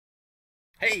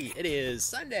Hey, it is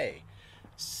Sunday,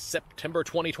 September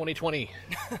 20, 2020.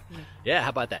 Yeah, how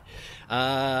about that?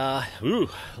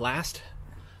 Last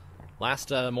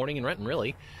morning in Renton,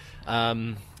 really.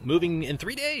 Moving in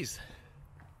 3 days.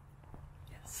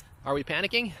 Yes. Are we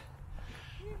panicking?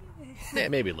 Yeah,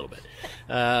 maybe a little bit.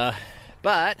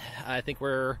 But I think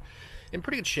we're in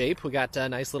pretty good shape. We got a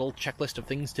nice little checklist of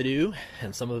things to do,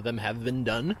 and some of them have been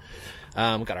done.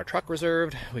 We got our truck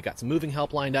reserved. We got some moving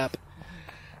help lined up.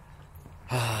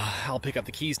 I'll pick up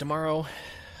the keys tomorrow.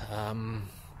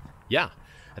 Yeah,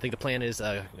 I think the plan is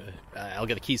I'll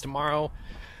get the keys tomorrow,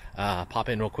 pop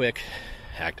in real quick,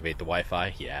 activate the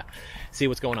Wi-Fi, yeah, see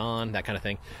what's going on, that kind of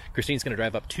thing. Christine's going to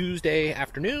drive up Tuesday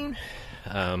afternoon,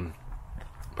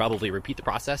 probably repeat the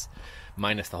process,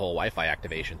 minus the whole Wi-Fi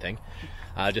activation thing.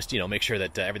 Just, make sure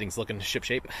that everything's looking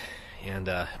ship-shape, and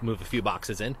move a few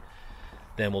boxes in.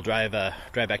 Then we'll drive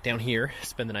back down here,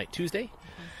 spend the night Tuesday.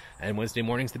 And Wednesday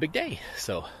morning's the big day,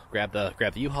 so grab the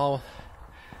U-Haul,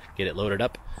 get it loaded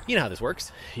up. You know how this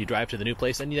works. You drive to the new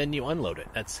place and then you unload it.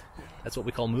 That's what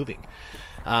we call moving.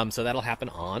 So that'll happen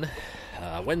on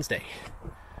Wednesday.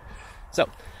 So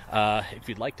if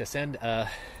you'd like to send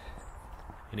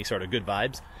any sort of good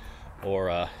vibes or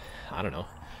I don't know,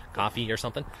 coffee or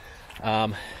something,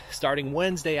 starting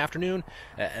Wednesday afternoon,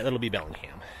 it'll be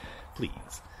Bellingham,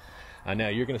 please. Now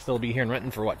you're going to still be here in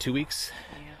Renton for what, 2 weeks?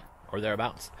 Yeah. Or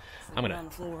thereabouts. I'm on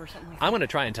the floor or something like I'm gonna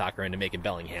try and talk her into making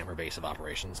Bellingham her base of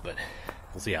operations, but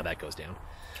we'll see how that goes down.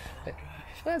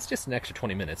 Well, it's just an extra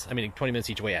 20 minutes. I mean, 20 minutes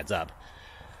each way adds up.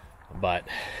 But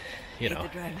the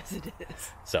drive as it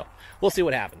is. So we'll see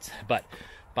what happens. But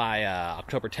by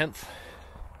October 10th,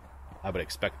 I would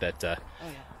expect that.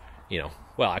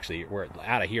 Well, actually, we're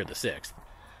out of here the 6th.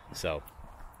 So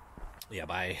yeah,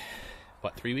 by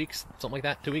what, 3 weeks, something like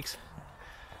that, 2 weeks.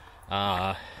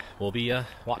 We'll be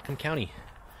Whatcom County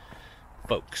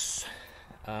folks.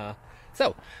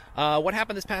 So what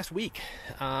happened this past week?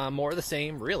 More of the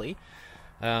same, really.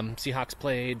 Seahawks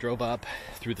played, drove up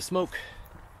through the smoke.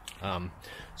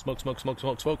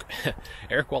 Smoke.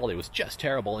 Air quality was just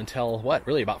terrible until,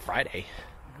 really about Friday.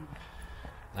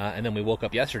 And then we woke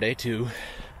up yesterday to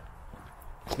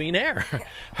clean air.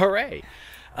 Hooray!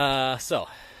 So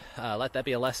let that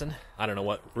be a lesson. I don't know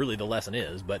what really the lesson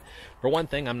is, but for one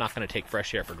thing, I'm not going to take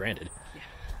fresh air for granted.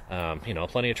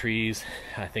 Plenty of trees.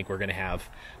 I think we're going to have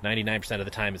 99% of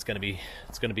the time it's going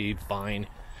to be fine.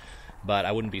 But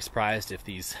I wouldn't be surprised if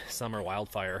these summer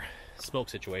wildfire smoke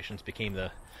situations became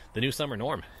the new summer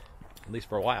norm, at least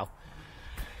for a while.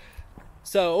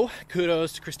 So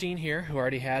kudos to Christine here, who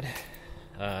already had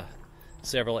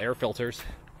several air filters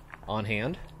on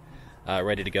hand.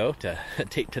 Ready to go to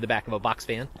tape to the back of a box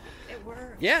fan. It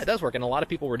works. Yeah, it does work, and a lot of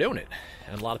people were doing it,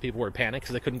 and a lot of people were panicked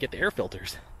because they couldn't get the air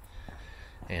filters,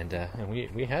 and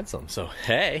we had some. So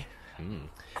hey,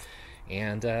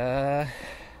 and don't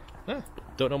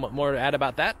know what more to add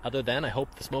about that other than I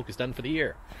hope the smoke is done for the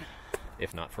year,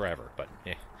 if not forever. But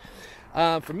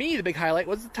yeah, for me the big highlight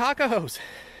was the tacos.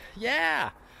 Yeah.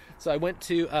 So I went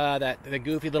to the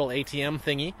goofy little ATM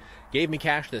thingy, gave me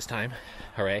cash this time,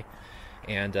 hooray.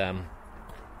 And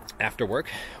after work,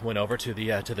 went over to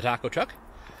the taco truck.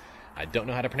 I don't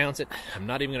know how to pronounce it. I'm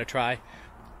not even going to try,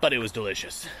 but it was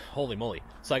delicious. Holy moly.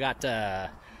 So I got the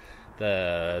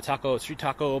street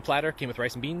taco platter, came with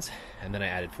rice and beans, and then I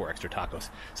added 4 extra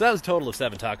tacos. So that was a total of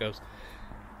 7 tacos.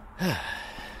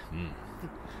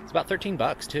 It's about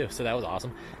 $13 too, so that was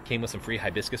awesome. Came with some free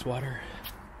hibiscus water.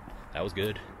 That was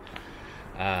good.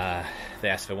 They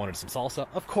asked if I wanted some salsa.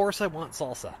 Of course I want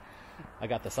salsa. I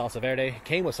got the salsa verde.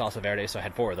 Came with salsa verde, so I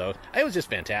had 4 of those. It was just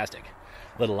fantastic.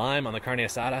 Little lime on the carne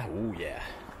asada. Ooh, yeah.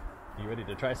 You ready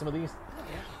to try some of these?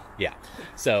 Yeah.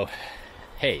 So,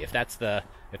 hey, if that's the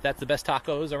best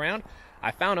tacos around, I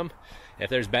found them.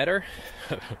 If there's better,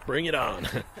 bring it on.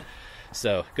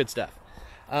 So, good stuff.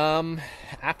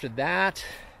 After that,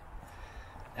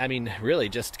 I mean, really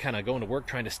just kind of going to work,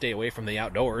 trying to stay away from the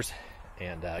outdoors,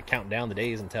 and counting down the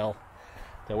days until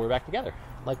we're back together,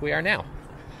 like we are now.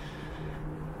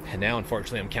 And now,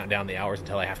 unfortunately, I'm counting down the hours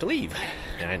until I have to leave.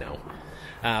 I know.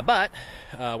 But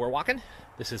we're walking.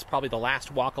 This is probably the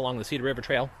last walk along the Cedar River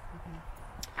Trail.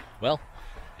 Well,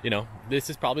 this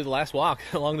is probably the last walk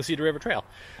along the Cedar River Trail.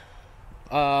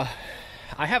 I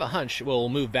have a hunch we'll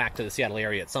move back to the Seattle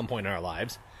area at some point in our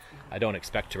lives. I don't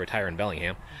expect to retire in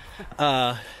Bellingham.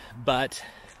 But,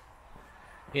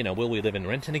 will we live in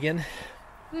Renton again?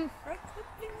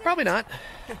 Probably not.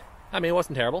 I mean, it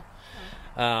wasn't terrible.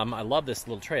 I love this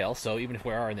little trail, so even if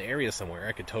we are in the area somewhere,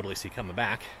 I could totally see coming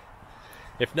back.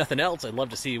 If nothing else, I'd love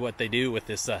to see what they do with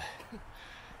this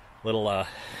little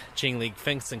chain link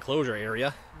fence enclosure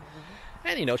area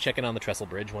And, you know, checking on the trestle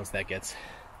bridge once that gets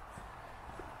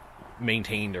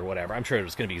maintained or whatever. I'm sure it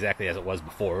was going to be exactly as it was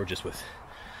before, just with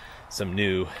some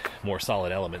new, more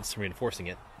solid elements reinforcing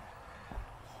it.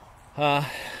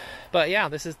 But yeah,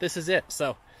 this is it.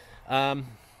 So,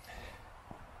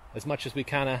 as much as we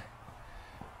kind of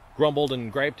grumbled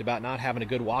and griped about not having a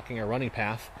good walking or running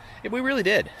path, we really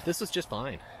did. This was just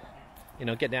fine. You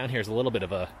know, get down here is a little bit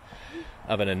of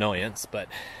an annoyance, but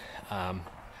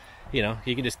you know,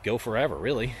 you can just go forever,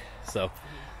 really. So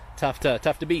tough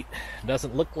to beat.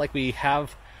 Doesn't look like we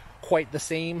have quite the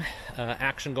same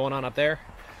action going on up there,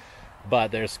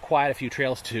 but there's quite a few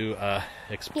trails to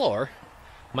explore.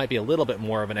 Might be a little bit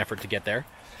more of an effort to get there,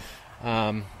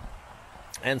 and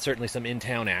certainly some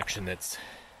in-town action that's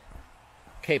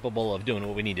capable of doing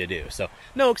what we need to do. So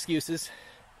no excuses.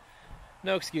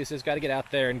 Got to get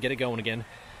out there and get it going again.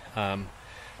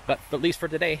 But at least for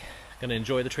today, gonna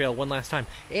enjoy the trail one last time,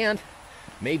 and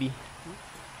maybe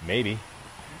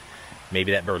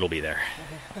that bird will be there.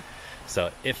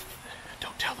 So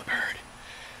don't tell the bird,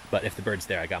 but if the bird's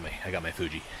there, I got my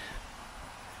Fuji,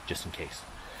 just in case.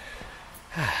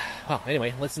 Well,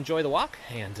 anyway, let's enjoy the walk,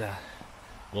 and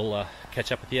we'll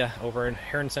catch up with you over in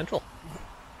Heron Central.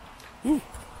 Woo.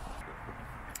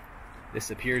 This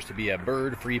appears to be a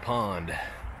bird-free pond.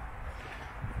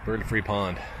 Bird-free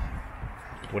pond.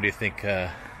 What do you think?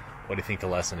 What do you think the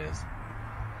lesson is?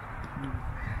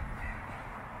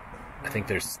 I think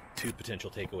there's two potential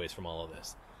takeaways from all of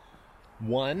this.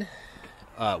 One,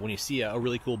 when you see a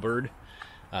really cool bird,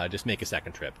 just make a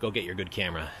second trip. Go get your good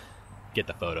camera, get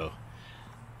the photo,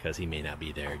 because he may not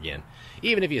be there again.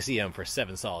 Even if you see him for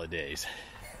 7 solid days.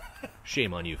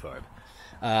 Shame on you, Farb.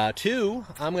 Two,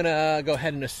 I'm going to go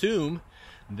ahead and assume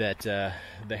that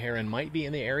the heron might be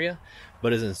in the area,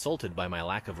 but is insulted by my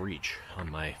lack of reach on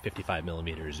my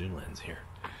 55mm zoom lens here.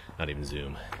 Not even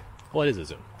zoom. Well, it is a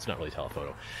zoom. It's not really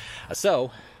telephoto. So,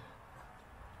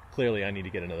 clearly I need to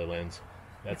get another lens.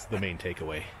 That's the main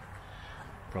takeaway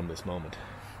from this moment.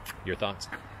 Your thoughts?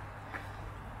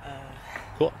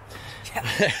 Cool.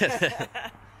 Yeah.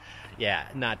 Yeah,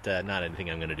 not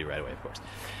anything I'm going to do right away, of course.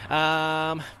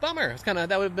 Bummer. It's that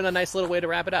would have been a nice little way to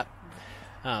wrap it up.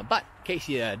 But in case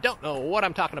you don't know what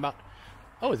I'm talking about,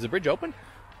 oh, is the bridge open?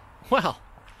 Well,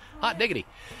 hot diggity.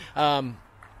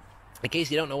 In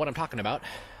case you don't know what I'm talking about,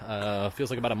 feels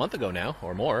like about a month ago now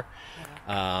or more.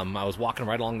 I was walking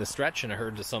right along this stretch and I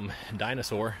heard some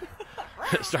dinosaur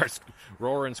starts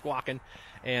roaring, squawking,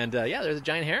 and yeah, there's a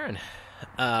giant heron.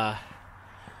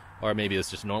 Or maybe it's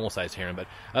just a normal-sized heron, but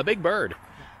a big bird.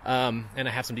 And I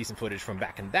have some decent footage from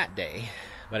back in that day,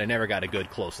 but I never got a good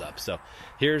close-up. So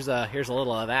here's a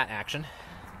little of that action.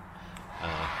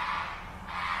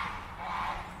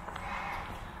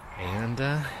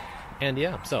 And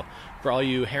yeah, so for all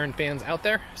you heron fans out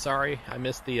there, sorry I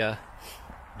missed the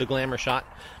glamour shot,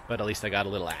 but at least I got a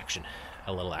little action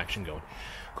going.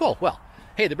 Cool. Well,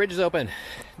 hey, the bridge is open.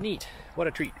 Neat. What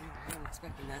a treat. I wasn't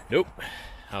expecting that. Nope.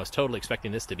 I was totally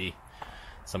expecting this to be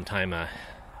sometime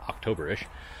October-ish.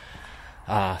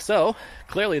 So,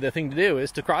 clearly the thing to do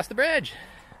is to cross the bridge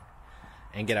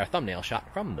and get our thumbnail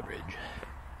shot from the bridge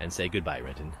and say goodbye,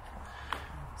 Renton.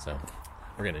 So,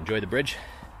 we're going to enjoy the bridge.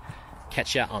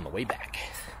 Catch ya on the way back.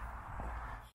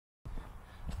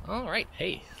 All right.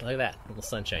 Hey, look at that. A little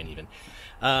sunshine even.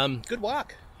 Good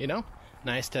walk, you know.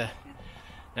 Nice to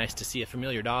see a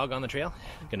familiar dog on the trail.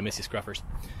 Gonna miss you, Scruffers.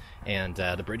 And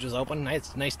the bridge is open.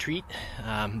 Nice treat.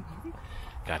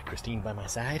 Got Christine by my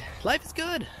side. Life is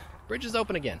good. Bridge is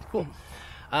open again. Cool.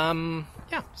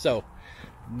 Yeah. So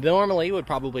normally would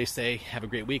probably say have a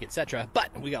great week, etc.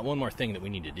 But we got one more thing that we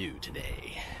need to do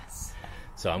today.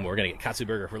 So we're gonna get katsu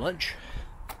burger for lunch.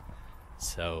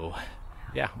 So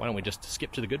yeah, why don't we just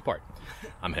skip to the good part?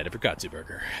 I'm headed for katsu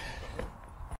burger.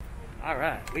 All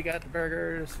right, we got the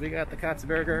burgers. We got the katsu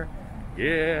burger.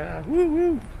 Yeah. Woo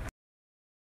woo.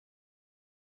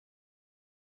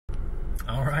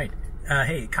 All right.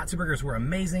 Hey, katsu burgers were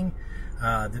amazing.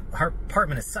 The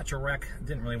apartment is such a wreck.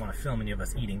 Didn't really want to film any of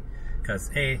us eating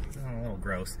because A, it's a little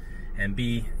gross, and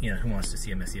B, you know, who wants to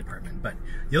see a messy apartment? But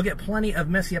you'll get plenty of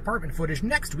messy apartment footage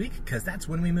next week because that's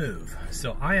when we move.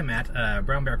 So I am at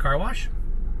Brown Bear Car Wash.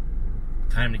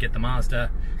 Time to get the Mazda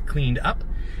cleaned up,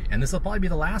 and this will probably be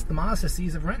the last the Mazda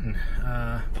sees of Renton.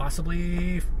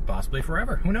 Possibly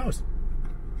forever. Who knows?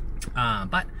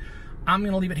 But I'm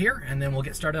going to leave it here, and then we'll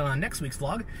get started on next week's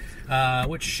vlog,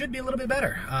 which should be a little bit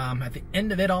better. At the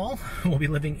end of it all, we'll be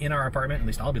living in our apartment. At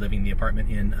least I'll be living in the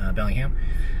apartment in Bellingham.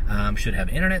 Should have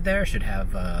internet there. Should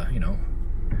have, you know,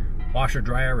 washer,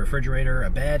 dryer, refrigerator, a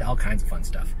bed, all kinds of fun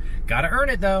stuff. Got to earn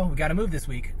it, though. We got to move this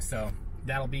week, so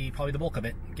that'll be probably the bulk of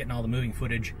it, getting all the moving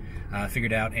footage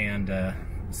figured out and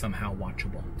somehow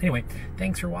watchable. Anyway,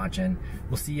 thanks for watching.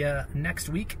 We'll see you next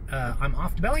week. I'm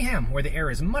off to Bellingham, where the air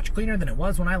is much cleaner than it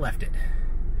was when I left it.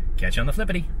 Catch you on the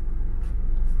flippity.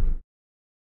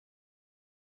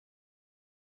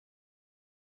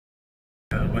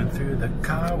 Went through the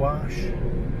car wash.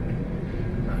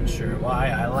 Not sure why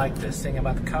I like to sing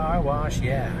about the car wash,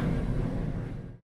 yeah.